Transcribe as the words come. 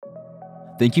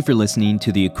Thank you for listening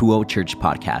to the Akuo Church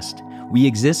podcast. We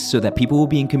exist so that people will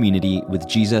be in community with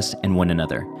Jesus and one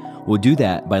another. We'll do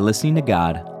that by listening to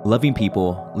God, loving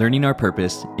people, learning our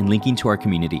purpose, and linking to our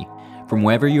community. From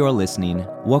wherever you are listening,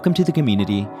 welcome to the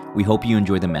community. We hope you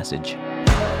enjoy the message.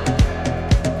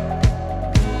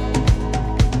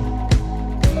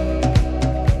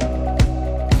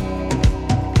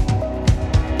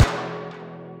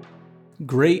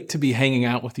 Great to be hanging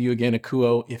out with you again,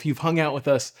 Akuo. If you've hung out with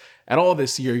us at all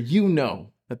this year, you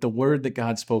know that the word that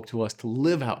God spoke to us to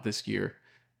live out this year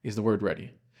is the word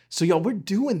ready. So y'all, we're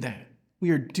doing that.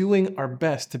 We are doing our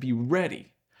best to be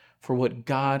ready for what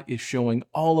God is showing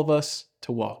all of us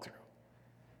to walk through.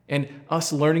 And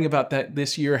us learning about that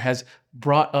this year has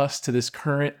brought us to this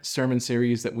current sermon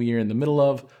series that we are in the middle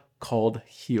of called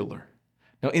Healer.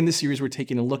 Now, in this series, we're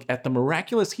taking a look at the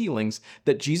miraculous healings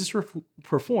that Jesus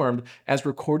performed as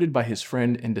recorded by his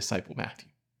friend and disciple Matthew.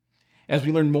 As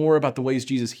we learn more about the ways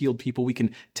Jesus healed people, we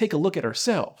can take a look at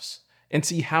ourselves and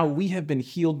see how we have been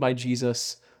healed by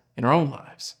Jesus in our own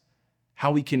lives,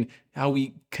 how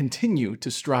we continue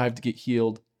to strive to get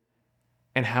healed,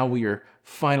 and how we are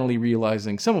finally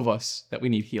realizing, some of us, that we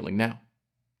need healing now.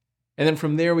 And then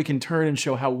from there, we can turn and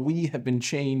show how we have been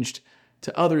changed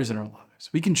to others in our lives.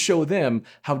 We can show them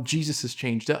how Jesus has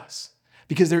changed us,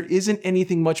 because there isn't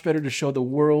anything much better to show the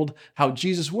world how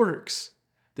Jesus works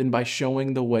than by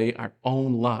showing the way our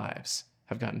own lives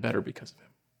have gotten better because of him.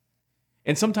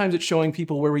 And sometimes it's showing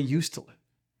people where we used to live.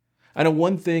 I know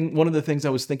one of the things I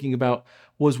was thinking about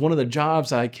was one of the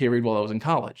jobs I carried while I was in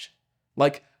college.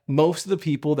 Like most of the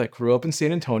people that grew up in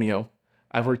San Antonio,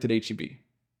 I've worked at H-E-B.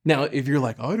 Now, if you're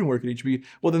like, oh, I didn't work at H-E-B,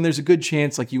 well, then there's a good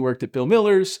chance like you worked at Bill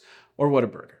Miller's or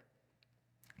Whataburger.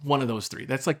 One of those three.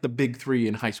 That's like the big three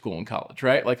in high school and college,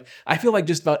 right? Like, I feel like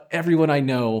just about everyone I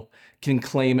know can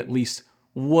claim at least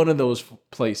one of those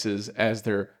places as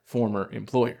their former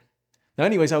employer. Now,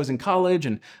 anyways, I was in college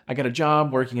and I got a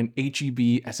job working in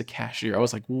H-E-B as a cashier. I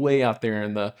was like way out there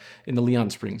in the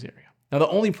Leon Springs area. Now, the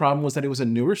only problem was that it was a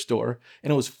newer store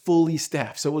and it was fully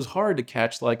staffed. So it was hard to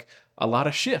catch like a lot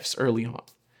of shifts early on.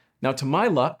 Now, to my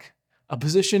luck, a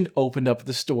position opened up at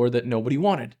the store that nobody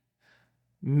wanted.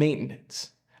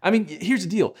 Maintenance. I mean, here's the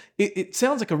deal. It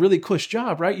sounds like a really cush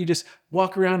job, right? You just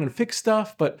walk around and fix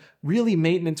stuff, but really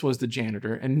maintenance was the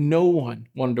janitor, and no one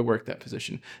wanted to work that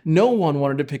position. No one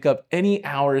wanted to pick up any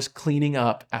hours cleaning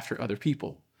up after other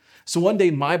people. So one day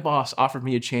my boss offered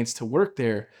me a chance to work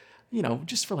there,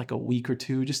 just for like a week or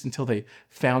two, just until they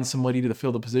found somebody to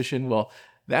fill the position. Well,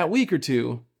 that week or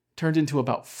two turned into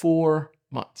about 4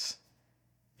 months.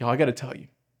 I got to tell you,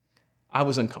 I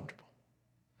was uncomfortable.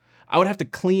 I would have to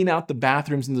clean out the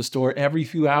bathrooms in the store every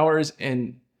few hours,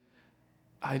 and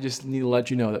I just need to let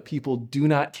you know that people do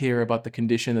not care about the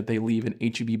condition that they leave an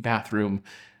H-E-B bathroom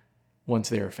once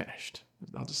they are finished.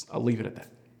 I'll leave it at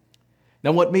that.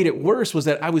 Now, what made it worse was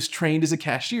that I was trained as a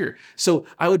cashier. So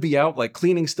I would be out like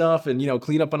cleaning stuff and,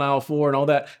 clean up on aisle 4 and all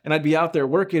that. And I'd be out there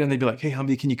working and they'd be like, hey,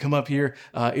 Humbie, can you come up here?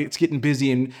 It's getting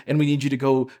busy and we need you to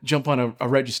go jump on a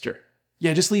register.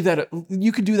 Yeah, just leave that.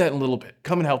 You could do that in a little bit.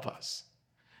 Come and help us.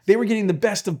 They were getting the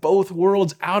best of both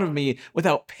worlds out of me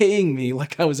without paying me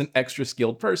like I was an extra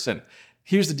skilled person.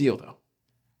 Here's the deal though.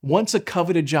 Once a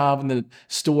coveted job in the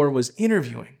store was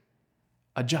interviewing,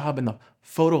 a job in the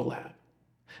photo lab.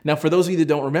 Now, for those of you that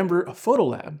don't remember, a photo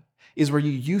lab is where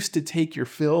you used to take your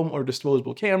film or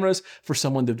disposable cameras for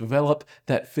someone to develop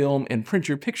that film and print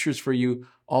your pictures for you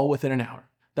all within an hour.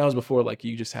 That was before like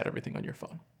you just had everything on your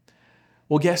phone.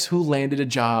 Well, guess who landed a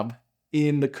job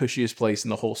in the cushiest place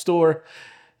in the whole store?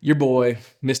 Your boy,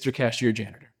 Mr. Cashier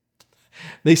Janitor.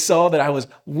 They saw that I was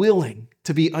willing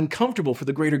to be uncomfortable for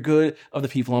the greater good of the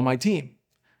people on my team.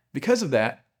 Because of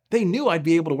that, they knew I'd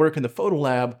be able to work in the photo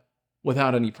lab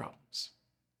without any problems.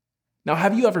 Now,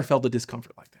 have you ever felt a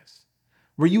discomfort like this?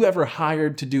 Were you ever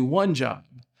hired to do one job,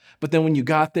 but then when you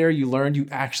got there, you learned you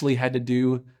actually had to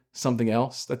do something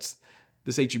else?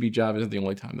 This H-E-B job isn't the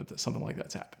only time that something like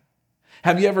that's happened.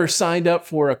 Have you ever signed up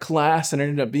for a class and it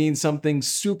ended up being something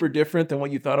super different than what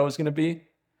you thought it was going to be?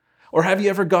 Or have you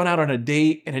ever gone out on a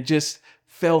date and it just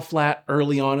fell flat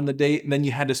early on in the date and then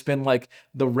you had to spend like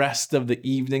the rest of the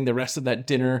evening, the rest of that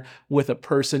dinner with a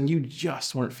person you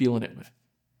just weren't feeling it with?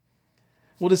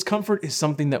 Well, discomfort is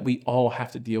something that we all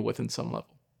have to deal with in some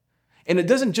level. And it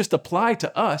doesn't just apply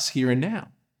to us here and now.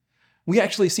 We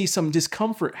actually see some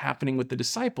discomfort happening with the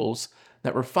disciples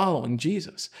that were following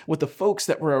Jesus, with the folks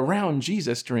that were around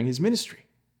Jesus during his ministry.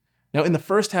 Now, in the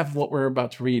first half of what we're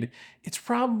about to read, it's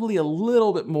probably a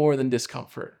little bit more than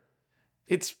discomfort.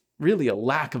 It's really a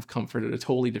lack of comfort at a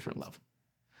totally different level.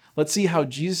 Let's see how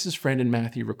Jesus' friend in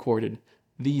Matthew recorded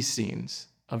these scenes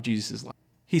of Jesus' life.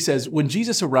 He says, when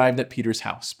Jesus arrived at Peter's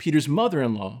house, Peter's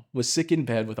mother-in-law was sick in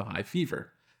bed with a high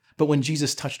fever. But when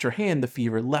Jesus touched her hand, the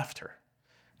fever left her.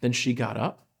 Then she got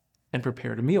up and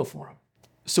prepared a meal for him.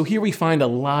 So here we find a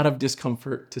lot of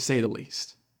discomfort, to say the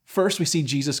least. First, we see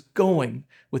Jesus going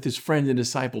with his friend and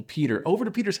disciple Peter over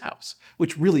to Peter's house,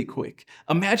 which really quick.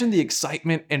 Imagine the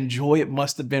excitement and joy it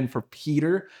must have been for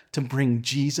Peter to bring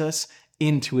Jesus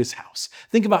into his house.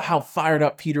 Think about how fired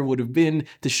up Peter would have been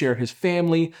to share his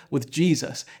family with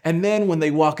Jesus. And then when they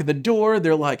walk in the door,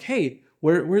 they're like, hey,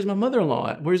 where's my mother-in-law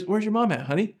at? Where's your mom at,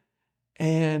 honey?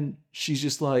 And she's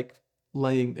just like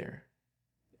laying there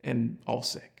and all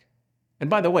sick. And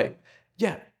by the way,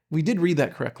 yeah, we did read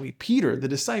that correctly. Peter, the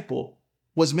disciple,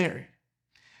 was married.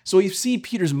 So you see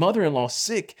Peter's mother-in-law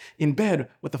sick in bed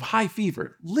with a high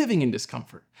fever, living in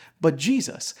discomfort. But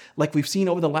Jesus, like we've seen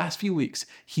over the last few weeks,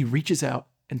 he reaches out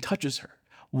and touches her.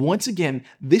 Once again,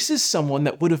 this is someone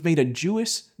that would have made a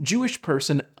Jewish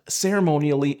person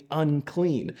ceremonially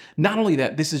unclean. Not only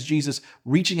that, this is Jesus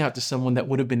reaching out to someone that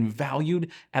would have been valued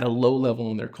at a low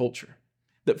level in their culture.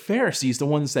 The Pharisees, the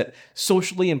ones that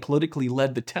socially and politically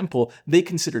led the temple, they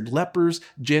considered lepers,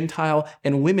 Gentile,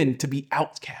 and women to be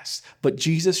outcasts. But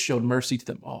Jesus showed mercy to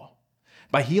them all.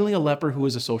 By healing a leper who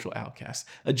was a social outcast,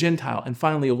 a Gentile, and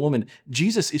finally a woman,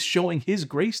 Jesus is showing his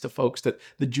grace to folks that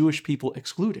the Jewish people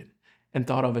excluded and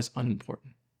thought of as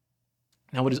unimportant.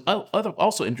 Now, what is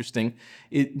also interesting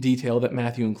detail that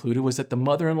Matthew included was that the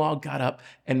mother-in-law got up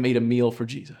and made a meal for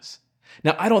Jesus.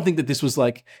 Now, I don't think that this was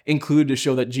like included to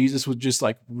show that Jesus was just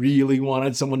like really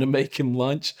wanted someone to make him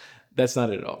lunch. That's not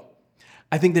it at all.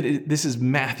 I think that this is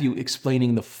Matthew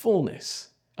explaining the fullness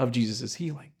of Jesus'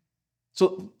 healing.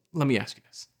 So let me ask you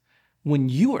this. When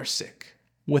you are sick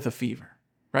with a fever,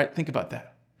 right? Think about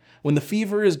that. When the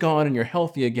fever is gone and you're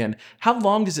healthy again, how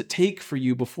long does it take for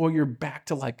you before you're back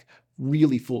to like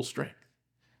really full strength?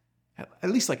 At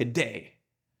least like a day.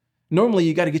 Normally,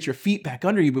 you got to get your feet back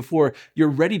under you before you're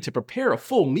ready to prepare a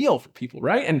full meal for people,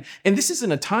 right? And this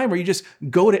isn't a time where you just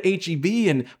go to H-E-B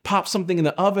and pop something in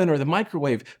the oven or the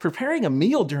microwave. Preparing a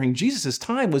meal during Jesus'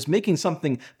 time was making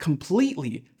something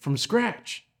completely from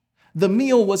scratch. The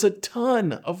meal was a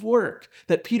ton of work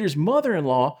that Peter's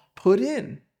mother-in-law put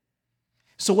in.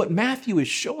 So what Matthew is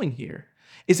showing here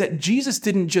is that Jesus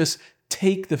didn't just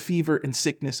take the fever and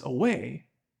sickness away,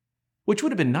 which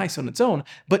would have been nice on its own,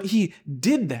 but he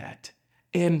did that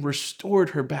and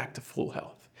restored her back to full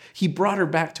health. He brought her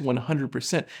back to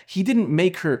 100%. He didn't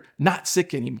make her not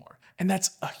sick anymore. And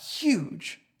that's a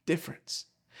huge difference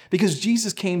because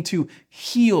Jesus came to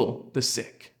heal the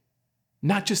sick,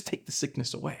 not just take the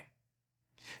sickness away.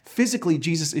 Physically,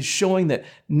 Jesus is showing that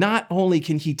not only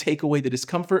can he take away the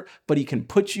discomfort, but he can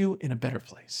put you in a better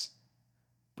place.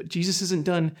 But Jesus isn't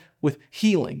done with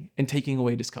healing and taking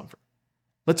away discomfort.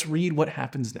 Let's read what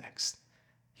happens next.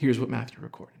 Here's what Matthew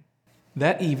recorded.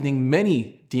 That evening,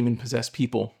 many demon-possessed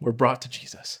people were brought to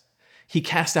Jesus. He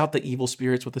cast out the evil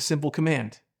spirits with a simple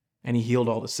command, and he healed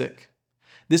all the sick.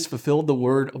 This fulfilled the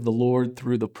word of the Lord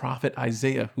through the prophet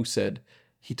Isaiah, who said,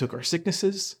 "He took our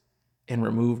sicknesses and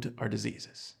removed our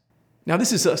diseases." Now,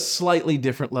 this is a slightly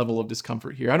different level of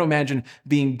discomfort here. I don't imagine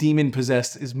being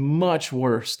demon-possessed is much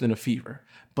worse than a fever,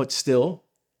 but still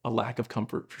a lack of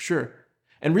comfort for sure.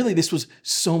 And really, this was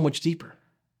so much deeper.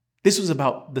 This was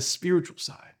about the spiritual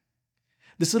side.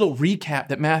 This little recap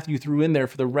that Matthew threw in there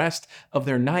for the rest of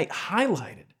their night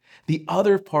highlighted the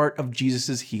other part of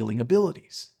Jesus' healing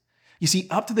abilities. You see,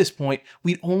 up to this point,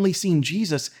 we'd only seen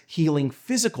Jesus healing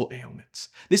physical ailments.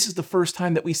 This is the first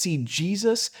time that we see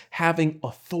Jesus having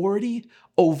authority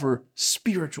over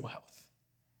spiritual health.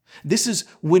 This is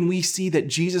when we see that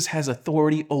Jesus has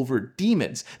authority over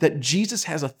demons, that Jesus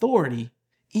has authority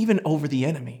even over the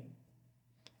enemy.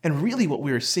 And really what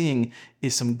we're seeing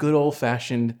is some good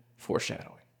old-fashioned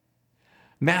foreshadowing.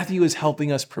 Matthew is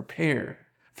helping us prepare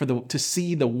to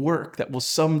see the work that will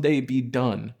someday be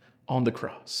done on the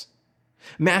cross.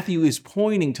 Matthew is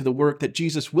pointing to the work that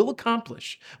Jesus will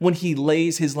accomplish when he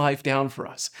lays his life down for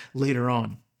us later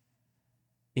on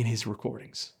in his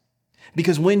recordings.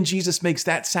 Because when Jesus makes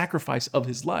that sacrifice of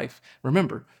his life,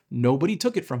 remember, nobody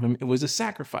took it from him. It was a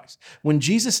sacrifice. When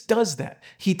Jesus does that,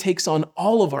 he takes on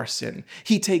all of our sin.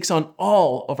 He takes on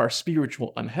all of our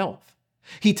spiritual unhealth.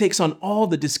 He takes on all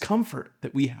the discomfort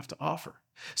that we have to offer.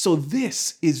 So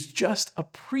this is just a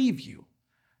preview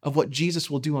of what Jesus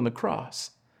will do on the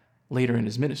cross later in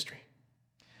his ministry.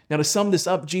 Now, to sum this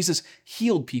up, Jesus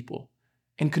healed people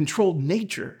and controlled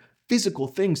nature, physical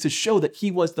things, to show that he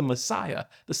was the Messiah,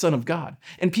 the Son of God.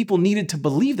 And people needed to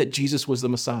believe that Jesus was the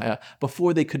Messiah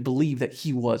before they could believe that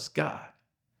he was God.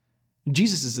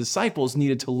 Jesus' disciples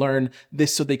needed to learn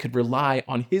this so they could rely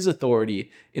on his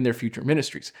authority in their future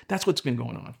ministries. That's what's been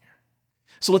going on here.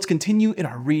 So let's continue in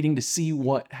our reading to see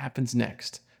what happens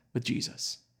next with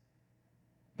Jesus.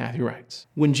 Matthew writes,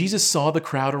 "When Jesus saw the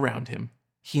crowd around him,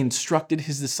 he instructed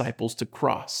his disciples to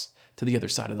cross to the other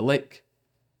side of the lake.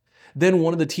 Then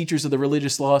one of the teachers of the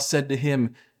religious law said to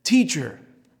him, 'Teacher,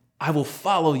 I will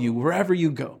follow you wherever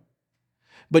you go.'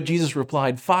 But Jesus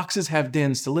replied, 'Foxes have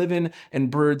dens to live in,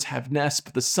 and birds have nests,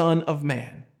 but the Son of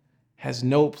Man has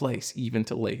no place even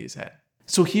to lay his head.'"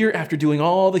 So here, after doing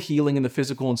all the healing in the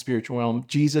physical and spiritual realm,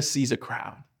 Jesus sees a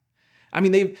crowd. I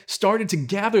mean, they've started to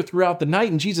gather throughout the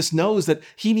night, and Jesus knows that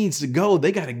he needs to go.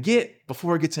 They got to get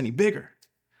before it gets any bigger.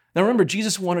 Now remember,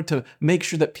 Jesus wanted to make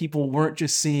sure that people weren't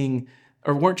just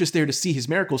there to see his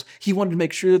miracles. He wanted to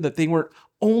make sure that they weren't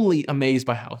only amazed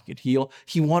by how he could heal.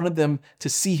 He wanted them to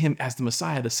see him as the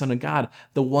Messiah, the Son of God,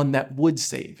 the one that would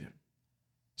save him.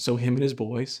 So him and his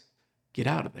boys get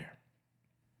out of there.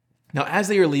 Now, as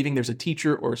they are leaving, there's a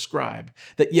teacher or a scribe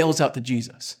that yells out to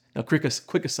Jesus. Now, quick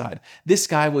aside, this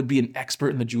guy would be an expert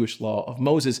in the Jewish law of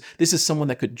Moses. This is someone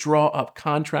that could draw up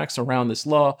contracts around this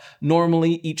law.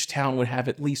 Normally, each town would have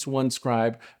at least one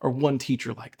scribe or one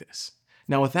teacher like this.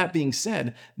 Now, with that being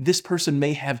said, this person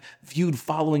may have viewed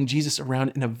following Jesus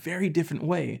around in a very different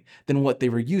way than what they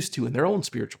were used to in their own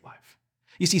spiritual life.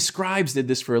 You see, scribes did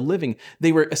this for a living.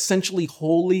 They were essentially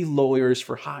holy lawyers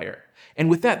for hire. And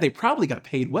with that, they probably got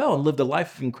paid well and lived a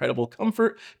life of incredible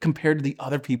comfort compared to the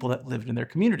other people that lived in their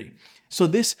community. So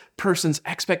this person's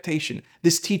expectation,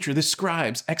 this teacher, this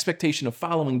scribe's expectation of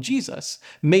following Jesus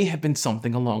may have been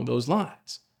something along those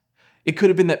lines. It could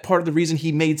have been that part of the reason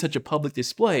he made such a public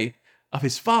display of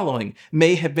his following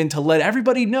may have been to let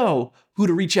everybody know who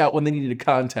to reach out when they needed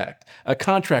a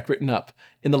contract written up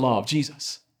in the law of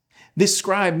Jesus. This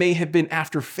scribe may have been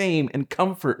after fame and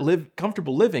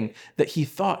comfortable living that he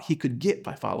thought he could get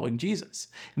by following Jesus.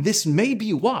 This may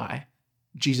be why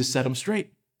Jesus set him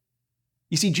straight.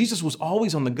 You see, Jesus was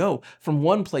always on the go from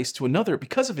one place to another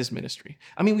because of his ministry.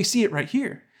 I mean, we see it right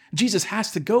here. Jesus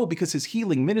has to go because his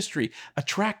healing ministry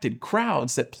attracted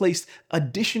crowds that placed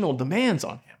additional demands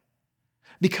on him.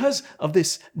 Because of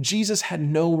this, Jesus had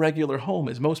no regular home,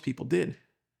 as most people did,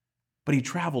 but he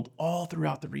traveled all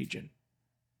throughout the region.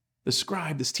 The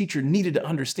scribe, this teacher, needed to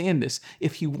understand this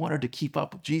if he wanted to keep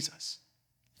up with Jesus.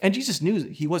 And Jesus knew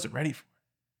that he wasn't ready for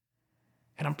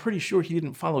it. And I'm pretty sure he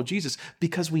didn't follow Jesus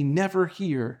because we never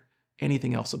hear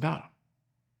anything else about him.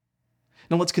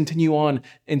 Now let's continue on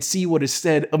and see what is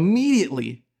said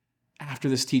immediately after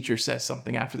this teacher says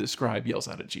something, after the scribe yells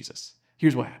out at Jesus.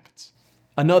 Here's what happens.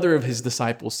 Another of his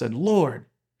disciples said, "Lord,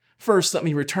 first let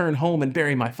me return home and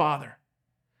bury my father."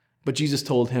 But Jesus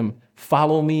told him,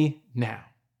 "Follow me now.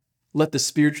 Let the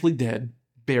spiritually dead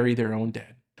bury their own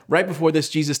dead." Right before this,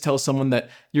 Jesus tells someone that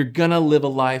you're not going to live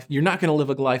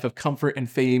a life of comfort and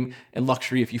fame and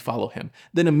luxury if you follow him.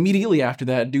 Then immediately after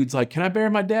that, dude's like, "Can I bury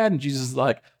my dad?" And Jesus is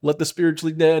like, "Let the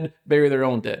spiritually dead bury their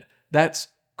own dead." That's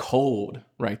cold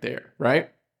right there,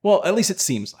 right? Well, at least it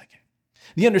seems like it.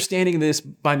 The understanding of this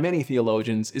by many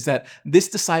theologians is that this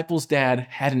disciple's dad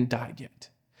hadn't died yet.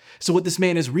 So what this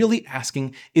man is really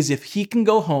asking is if he can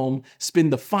go home,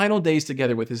 spend the final days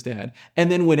together with his dad,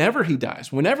 and then whenever he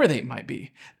dies, whenever they might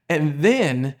be, and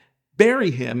then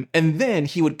bury him, and then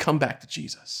he would come back to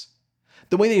Jesus.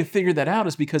 The way they figured that out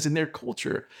is because in their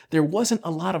culture, there wasn't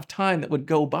a lot of time that would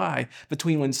go by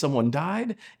between when someone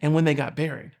died and when they got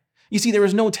buried. You see, there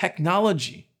was no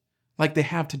technology like they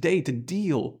have today to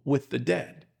deal with the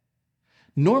dead.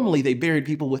 Normally, they buried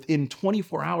people within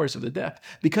 24 hours of the death.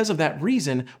 Because of that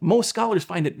reason, most scholars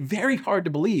find it very hard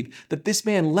to believe that this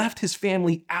man left his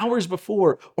family hours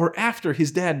before or after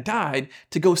his dad died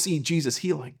to go see Jesus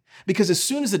healing. Because as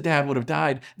soon as the dad would have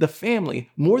died, the family,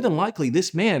 more than likely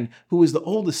this man who was the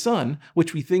oldest son,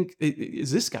 which we think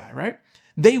is this guy, right?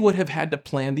 They would have had to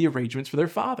plan the arrangements for their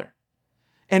father.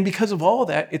 And because of all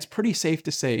that, it's pretty safe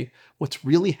to say what's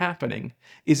really happening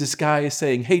is this guy is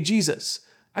saying, "Hey, Jesus,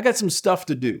 I got some stuff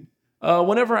to do.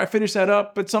 Whenever I finish that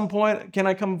up at some point, can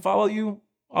I come follow you?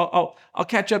 I'll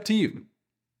catch up to you."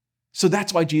 So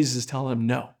that's why Jesus is telling him,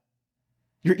 no.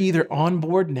 You're either on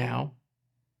board now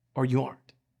or you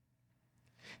aren't.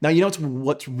 Now, you know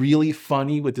what's really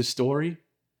funny with this story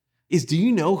is, do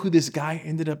you know who this guy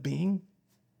ended up being?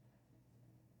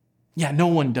 Yeah, no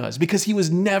one does, because he was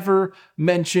never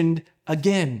mentioned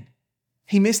again.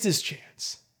 He missed his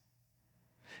chance.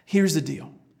 Here's the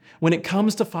deal. When it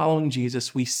comes to following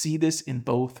Jesus, we see this in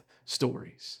both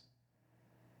stories.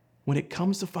 When it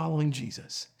comes to following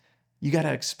Jesus, you got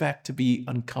to expect to be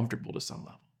uncomfortable to some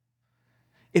level.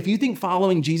 If you think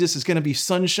following Jesus is going to be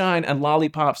sunshine and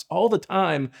lollipops all the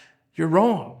time, you're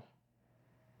wrong.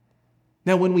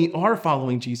 Now, when we are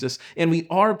following Jesus and we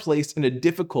are placed in a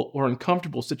difficult or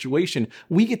uncomfortable situation,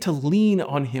 we get to lean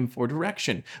on him for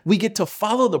direction. We get to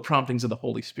follow the promptings of the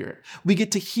Holy Spirit. We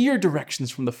get to hear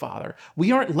directions from the Father.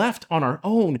 We aren't left on our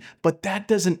own, but that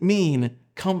doesn't mean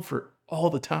comfort all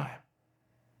the time.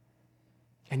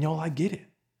 And y'all, I get it.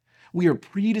 We are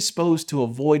predisposed to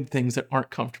avoid things that aren't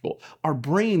comfortable. Our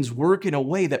brains work in a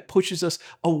way that pushes us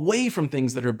away from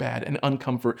things that are bad and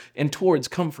uncomfort and towards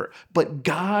comfort. But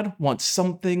God wants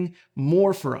something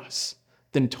more for us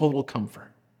than total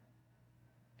comfort.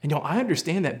 And y'all, I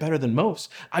understand that better than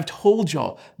most. I've told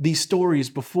y'all these stories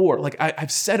before. Like I've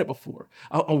said it before.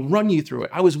 I'll run you through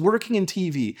it. I was working in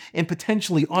TV and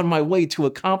potentially on my way to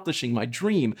accomplishing my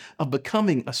dream of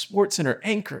becoming a SportsCenter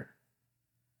anchor.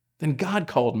 Then God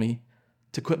called me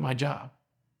to quit my job.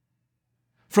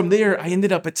 From there, I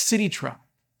ended up at City Tribe,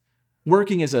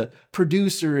 working as a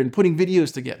producer and putting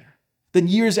videos together. Then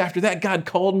years after that, God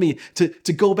called me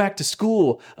to go back to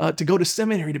school, to go to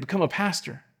seminary, to become a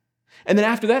pastor. And then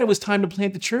after that, it was time to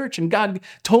plant the church. And God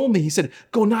told me, he said,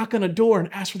 go knock on a door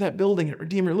and ask for that building at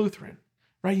Redeemer Lutheran,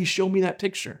 right? He showed me that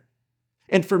picture.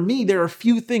 And for me, there are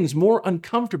few things more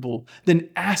uncomfortable than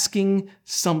asking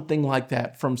something like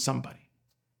that from somebody.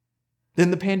 Then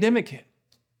the pandemic hit.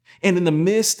 And in the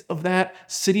midst of that,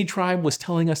 City Tribe was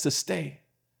telling us to stay.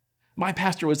 My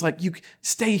pastor was like, you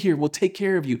stay here. We'll take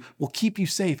care of you. We'll keep you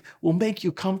safe. We'll make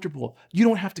you comfortable. You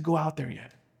don't have to go out there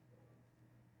yet.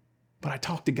 But I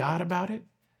talked to God about it,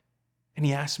 and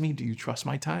he asked me, do you trust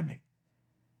my timing?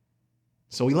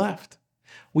 So we left.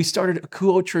 We started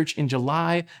Akuo Church in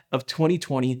July of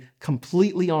 2020,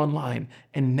 completely online,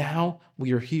 and now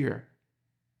we are here.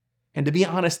 And to be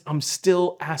honest, I'm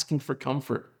still asking for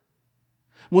comfort.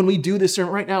 When we do this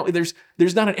right now, there's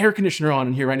not an air conditioner on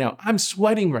in here right now. I'm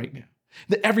sweating right now.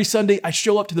 That every Sunday I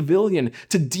show up to the pavilion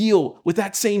to deal with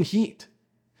that same heat.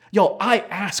 Y'all, I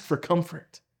ask for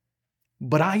comfort,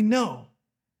 but I know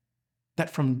that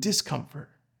from discomfort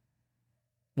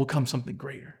will come something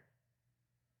greater.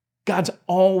 God's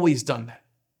always done that.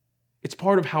 It's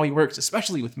part of how he works,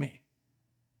 especially with me.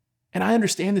 And I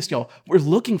understand this, y'all. We're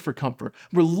looking for comfort.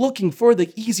 We're looking for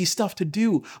the easy stuff to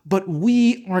do, but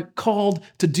we aren't called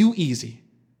to do easy.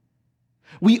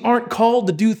 We aren't called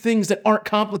to do things that aren't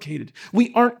complicated.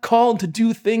 We aren't called to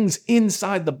do things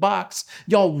inside the box.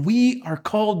 Y'all, we are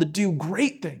called to do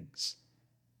great things.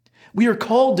 We are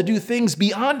called to do things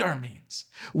beyond our means.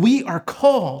 We are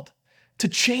called to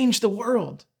change the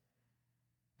world,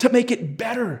 to make it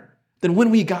better than when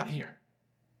we got here.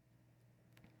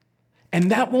 And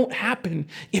that won't happen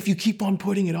if you keep on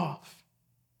putting it off.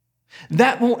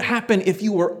 That won't happen if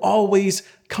you are always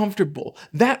comfortable.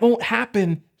 That won't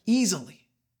happen easily.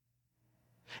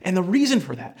 And the reason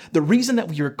for that, the reason that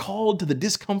we are called to the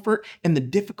discomfort and the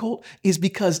difficult is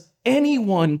because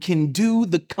anyone can do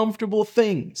the comfortable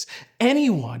things.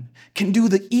 Anyone can do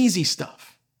the easy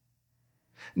stuff.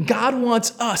 God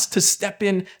wants us to step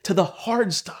into the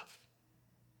hard stuff.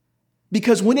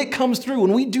 Because when it comes through,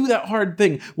 when we do that hard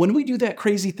thing, when we do that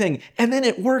crazy thing, and then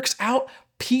it works out,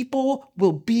 people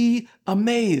will be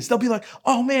amazed. They'll be like,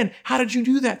 oh man, how did you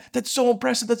do that? That's so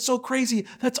impressive. That's so crazy.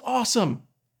 That's awesome.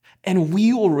 And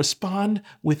we will respond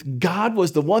with, God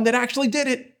was the one that actually did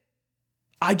it.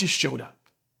 I just showed up.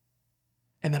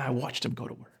 And then I watched him go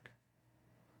to work.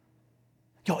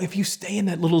 Y'all, if you stay in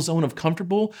that little zone of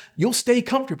comfortable, you'll stay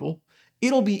comfortable.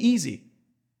 It'll be easy.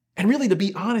 And really, to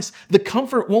be honest, the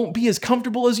comfort won't be as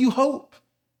comfortable as you hope.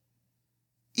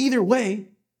 Either way,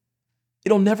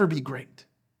 it'll never be great.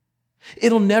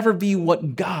 It'll never be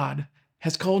what God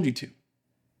has called you to.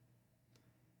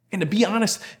 And to be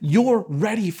honest, you're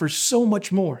ready for so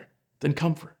much more than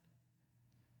comfort.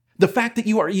 The fact that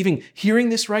you are even hearing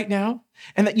this right now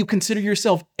and that you consider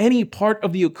yourself any part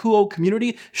of the Akuo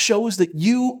community shows that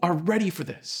you are ready for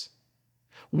this.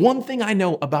 One thing I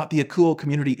know about the Akuo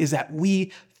community is that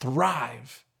we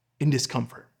thrive in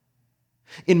discomfort.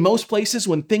 In most places,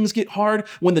 when things get hard,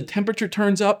 when the temperature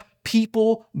turns up,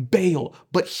 people bail.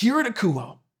 But here at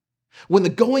Akuo, when the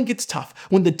going gets tough,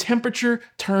 when the temperature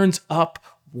turns up,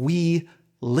 we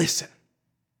listen.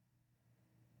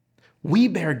 We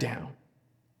bear down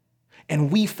and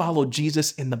we follow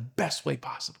Jesus in the best way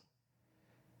possible.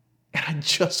 And I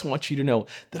just want you to know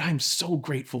that I'm so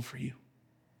grateful for you.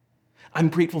 I'm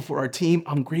grateful for our team.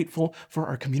 I'm grateful for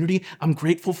our community. I'm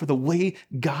grateful for the way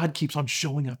God keeps on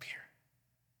showing up here.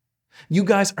 You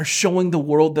guys are showing the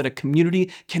world that a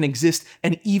community can exist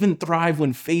and even thrive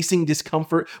when facing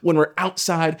discomfort, when we're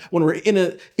outside, when we're in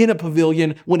a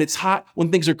pavilion, when it's hot, when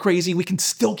things are crazy, we can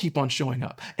still keep on showing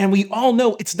up. And we all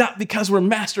know it's not because we're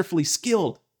masterfully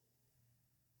skilled.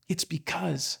 It's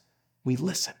because we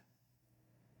listen.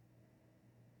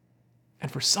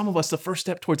 And for some of us, the first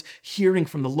step towards hearing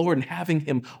from the Lord and having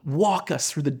him walk us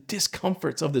through the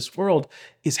discomforts of this world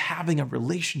is having a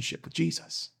relationship with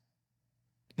Jesus.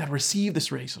 Now, to receive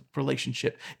this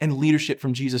relationship and leadership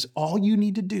from Jesus, all you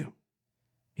need to do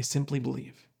is simply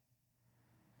believe.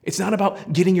 It's not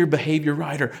about getting your behavior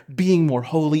right or being more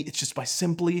holy. It's just by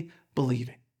simply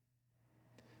believing.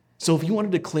 So if you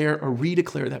want to declare or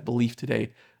redeclare that belief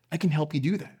today, I can help you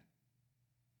do that.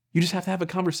 You just have to have a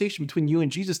conversation between you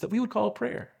and Jesus that we would call a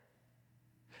prayer.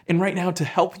 And right now, to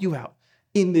help you out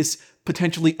in this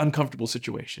potentially uncomfortable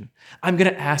situation, I'm going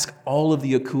to ask all of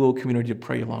the Akuo community to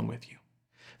pray along with you.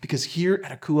 Because here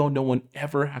at Akuo, no one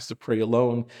ever has to pray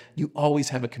alone. You always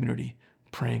have a community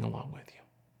praying along with you.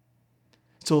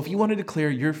 So if you want to declare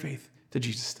your faith to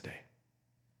Jesus today,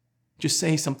 just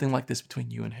say something like this between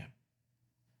you and him.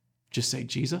 Just say,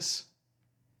 Jesus,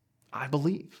 I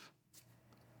believe.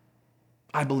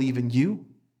 I believe in you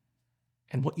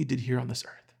and what you did here on this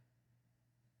earth.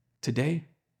 Today,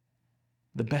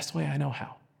 the best way I know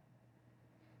how,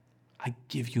 I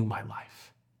give you my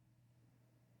life.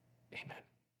 Amen.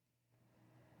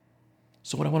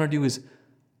 So what I want to do is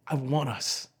I want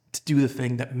us to do the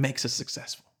thing that makes us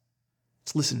successful.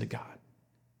 Let's listen to God.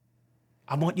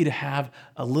 I want you to have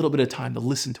a little bit of time to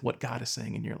listen to what God is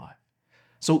saying in your life.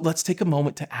 So let's take a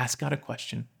moment to ask God a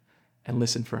question and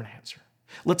listen for an answer.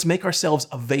 Let's make ourselves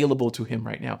available to him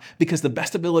right now, because the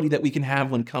best ability that we can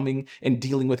have when coming and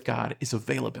dealing with God is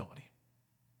availability.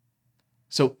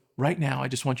 So right now, I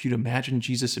just want you to imagine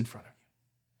Jesus in front of you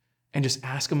and just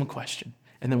ask him a question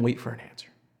and then wait for an answer.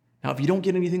 Now, if you don't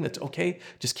get anything, that's okay.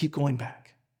 Just keep going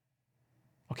back.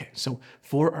 Okay, so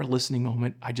for our listening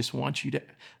moment, I just want you to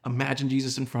imagine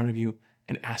Jesus in front of you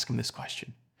and ask him this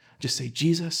question. Just say,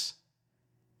 Jesus,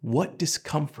 what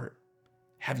discomfort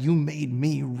have you made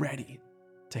me ready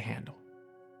to handle?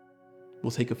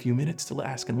 We'll take a few minutes to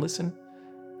ask and listen,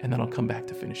 and then I'll come back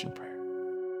to finish in prayer.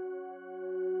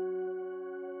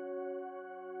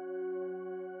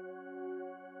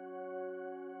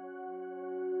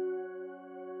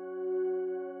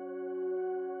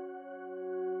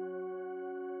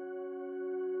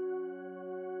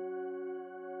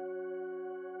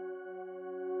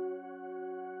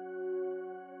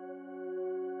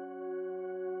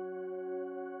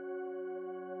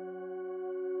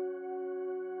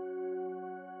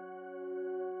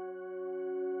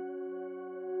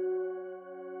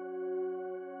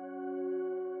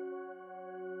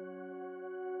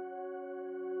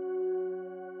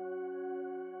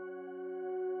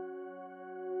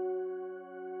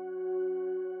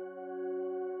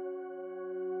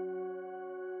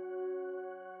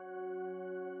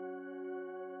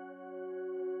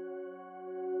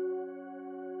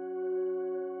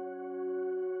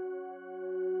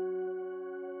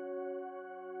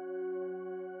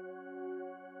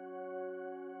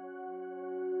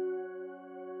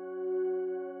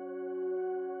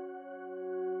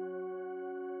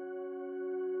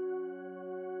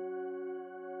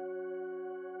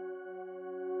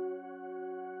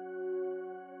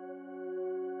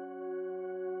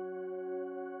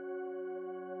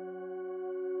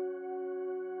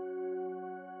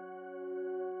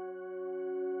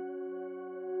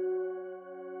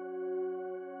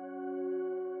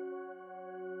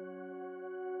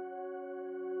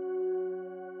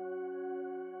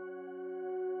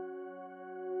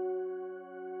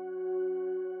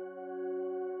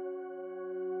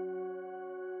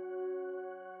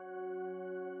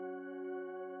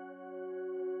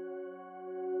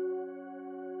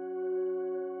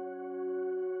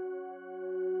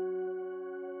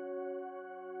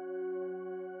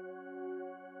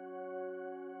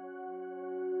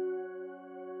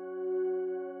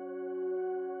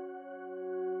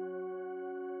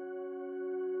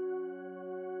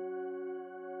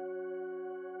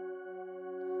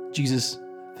 Jesus,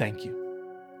 thank you.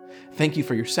 Thank you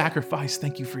for your sacrifice.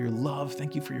 Thank you for your love.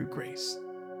 Thank you for your grace.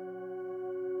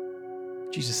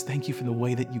 Jesus, thank you for the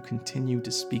way that you continue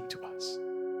to speak to us.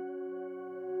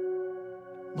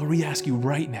 Lord, we ask you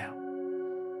right now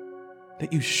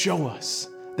that you show us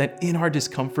that in our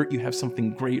discomfort, you have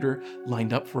something greater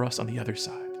lined up for us on the other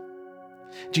side.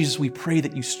 Jesus, we pray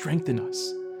that you strengthen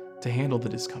us to handle the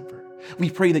discomfort. We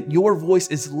pray that your voice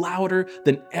is louder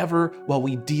than ever while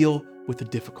we deal with the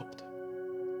difficult.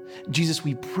 Jesus,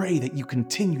 we pray that you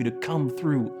continue to come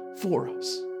through for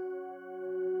us.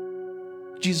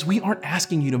 Jesus, we aren't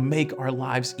asking you to make our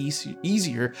lives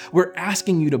easier. We're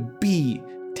asking you to be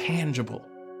tangible.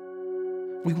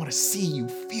 We want to see you,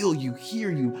 feel you,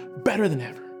 hear you better than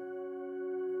ever.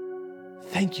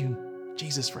 Thank you,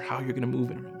 Jesus, for how you're going to move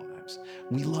in our lives.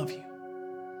 We love you.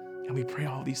 And we pray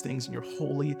all these things in your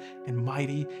holy and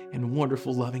mighty and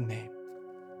wonderful loving name.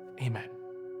 Amen.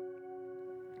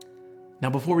 Now,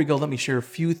 before we go, let me share a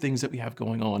few things that we have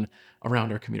going on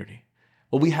around our community.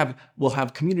 Well, we'll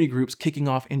have community groups kicking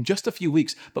off in just a few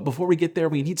weeks, but before we get there,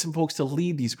 we need some folks to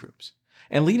lead these groups.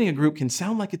 And leading a group can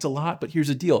sound like it's a lot, but here's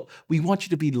the deal. We want you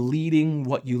to be leading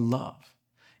what you love.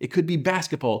 It could be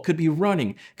basketball, could be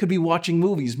running, could be watching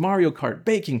movies, Mario Kart,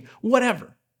 baking,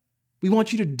 whatever. We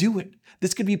want you to do it.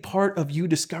 This could be part of you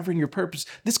discovering your purpose.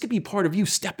 This could be part of you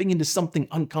stepping into something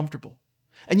uncomfortable.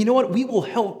 And you know what? We will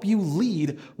help you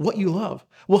lead what you love.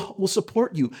 We'll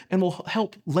support you and we'll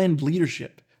help lend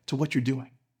leadership to what you're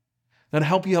doing. Now, to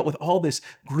help you out with all this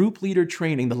group leader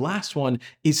training, the last one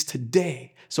is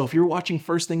today. So if you're watching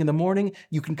first thing in the morning,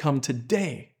 you can come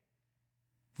today,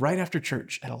 right after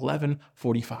church at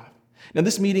 11:45. Now,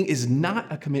 this meeting is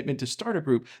not a commitment to start a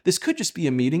group. This could just be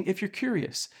a meeting if you're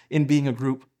curious in being a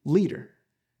group leader.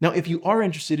 Now, if you are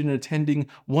interested in attending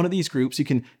one of these groups, you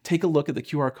can take a look at the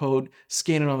QR code,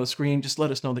 scan it on the screen, just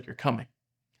let us know that you're coming.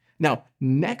 Now,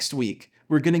 next week,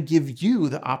 we're going to give you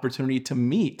the opportunity to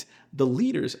meet the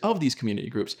leaders of these community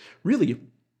groups, really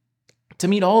to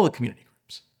meet all the community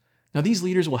groups. Now, these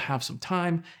leaders will have some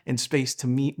time and space to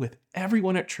meet with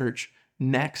everyone at church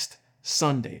next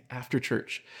Sunday after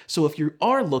church. So if you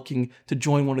are looking to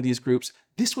join one of these groups,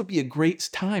 this would be a great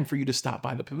time for you to stop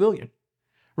by the pavilion.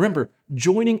 Remember,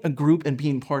 joining a group and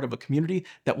being part of a community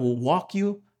that will walk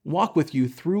with you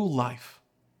through life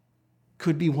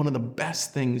could be one of the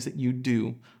best things that you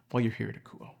do while you're here at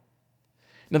Akuo.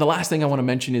 Now, the last thing I want to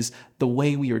mention is the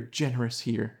way we are generous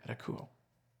here at Akuo.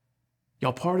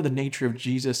 Y'all, part of the nature of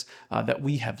Jesus that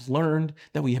we have learned,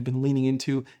 that we have been leaning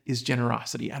into, is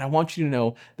generosity. And I want you to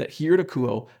know that here at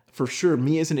Akuo, for sure,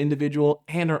 me as an individual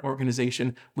and our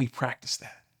organization, we practice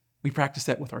that. We practice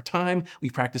that with our time.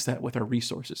 We practice that with our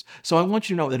resources. So I want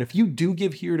you to know that if you do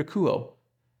give here at Akuo,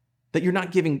 that you're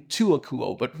not giving to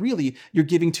Akuo, but really you're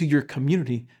giving to your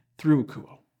community through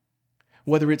Akuo.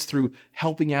 Whether it's through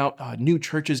helping out new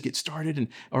churches get started,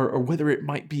 or whether it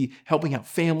might be helping out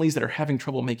families that are having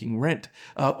trouble making rent,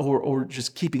 or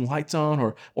just keeping lights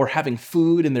on, or having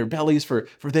food in their bellies for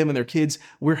them and their kids,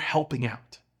 we're helping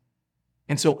out.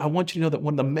 And so I want you to know that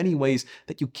one of the many ways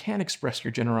that you can express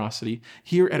your generosity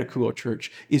here at Akuo Church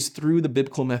is through the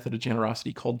biblical method of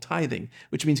generosity called tithing,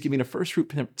 which means giving a first fruit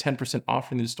 10%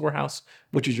 offering to the storehouse,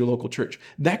 which is your local church.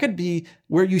 That could be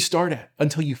where you start at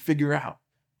until you figure out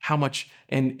how much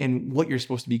and what you're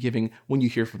supposed to be giving when you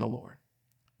hear from the Lord.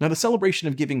 Now, the celebration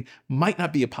of giving might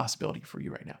not be a possibility for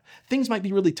you right now. Things might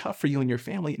be really tough for you and your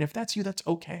family, and if that's you, that's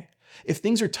okay. If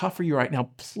things are tough for you right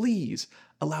now, please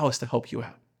allow us to help you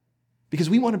out,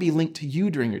 because we want to be linked to you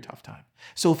during your tough time.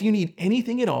 So if you need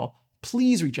anything at all,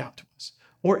 please reach out to us.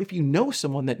 Or if you know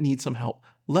someone that needs some help,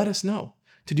 let us know.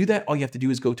 To do that, all you have to do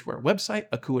is go to our website,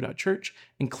 akuo.church,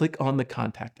 and click on the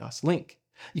Contact Us link.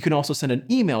 You can also send an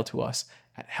email to us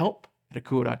at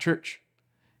help@akuo.church.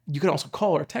 You can also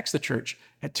call or text the church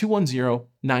at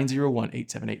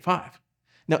 210-901-8785.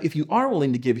 Now, if you are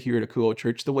willing to give here at Akuo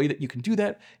Church, the way that you can do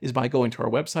that is by going to our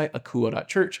website,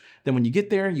 akuo.church. Then when you get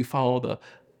there, you follow the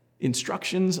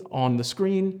instructions on the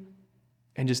screen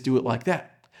and just do it like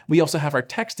that. We also have our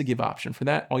text to give option. For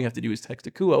that, all you have to do is text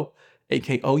Akuo,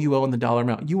 AKOUO, and the dollar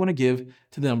amount you want to give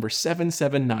to the number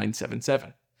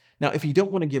 77977. Now, if you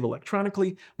don't want to give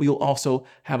electronically, we will also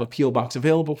have a P.O. box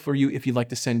available for you if you'd like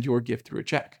to send your gift through a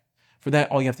check. For that,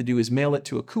 all you have to do is mail it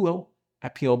to Akuo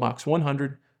at P.O. Box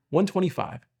 100,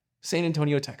 125, San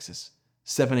Antonio, Texas,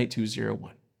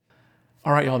 78201.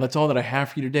 All right, y'all, that's all that I have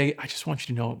for you today. I just want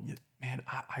you to know, man,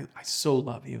 I so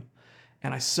love you,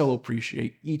 and I so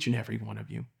appreciate each and every one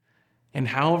of you. And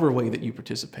however way that you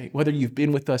participate, whether you've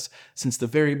been with us since the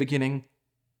very beginning,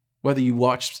 whether you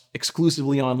watched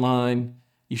exclusively online,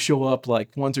 you show up like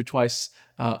once or twice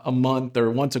a month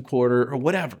or once a quarter or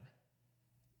whatever.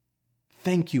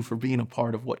 Thank you for being a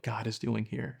part of what God is doing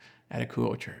here at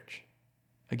Akuo Church.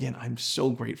 Again, I'm so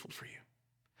grateful for you.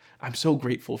 I'm so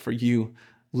grateful for you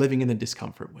living in the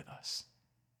discomfort with us.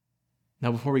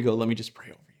 Now, before we go, let me just pray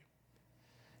over you.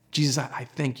 Jesus, I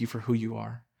thank you for who you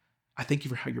are. I thank you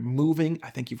for how you're moving. I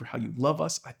thank you for how you love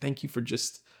us. I thank you for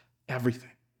just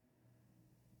everything.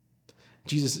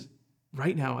 Jesus,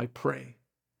 right now I pray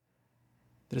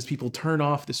that as people turn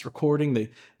off this recording,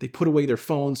 they put away their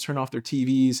phones, turn off their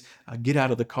TVs, get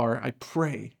out of the car, I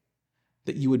pray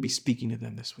that you would be speaking to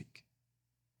them this week.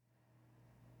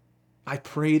 I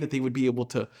pray that they would be able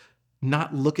to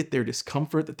not look at their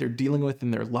discomfort that they're dealing with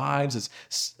in their lives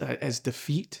as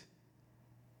defeat,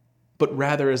 but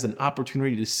rather as an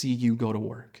opportunity to see you go to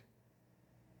work.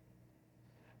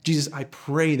 Jesus, I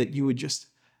pray that you would just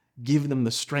give them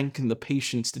the strength and the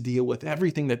patience to deal with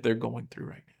everything that they're going through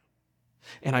right now.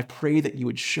 And I pray that you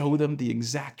would show them the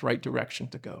exact right direction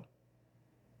to go.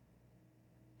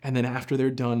 And then after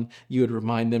they're done, you would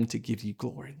remind them to give you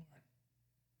glory, Lord.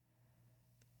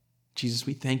 Jesus,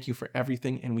 we thank you for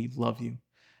everything and we love you.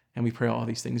 And we pray all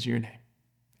these things in your name.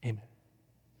 Amen.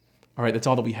 All right, that's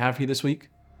all that we have for you this week.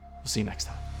 We'll see you next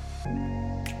time.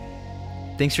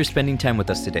 Thanks for spending time with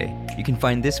us today. You can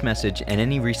find this message and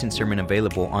any recent sermon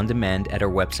available on demand at our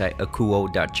website,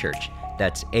 akuo.church.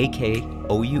 That's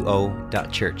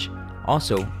akouo.church.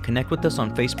 Also, connect with us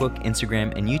on Facebook,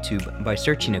 Instagram, and YouTube by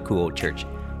searching Akuo Church.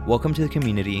 Welcome to the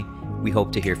community. We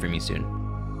hope to hear from you soon.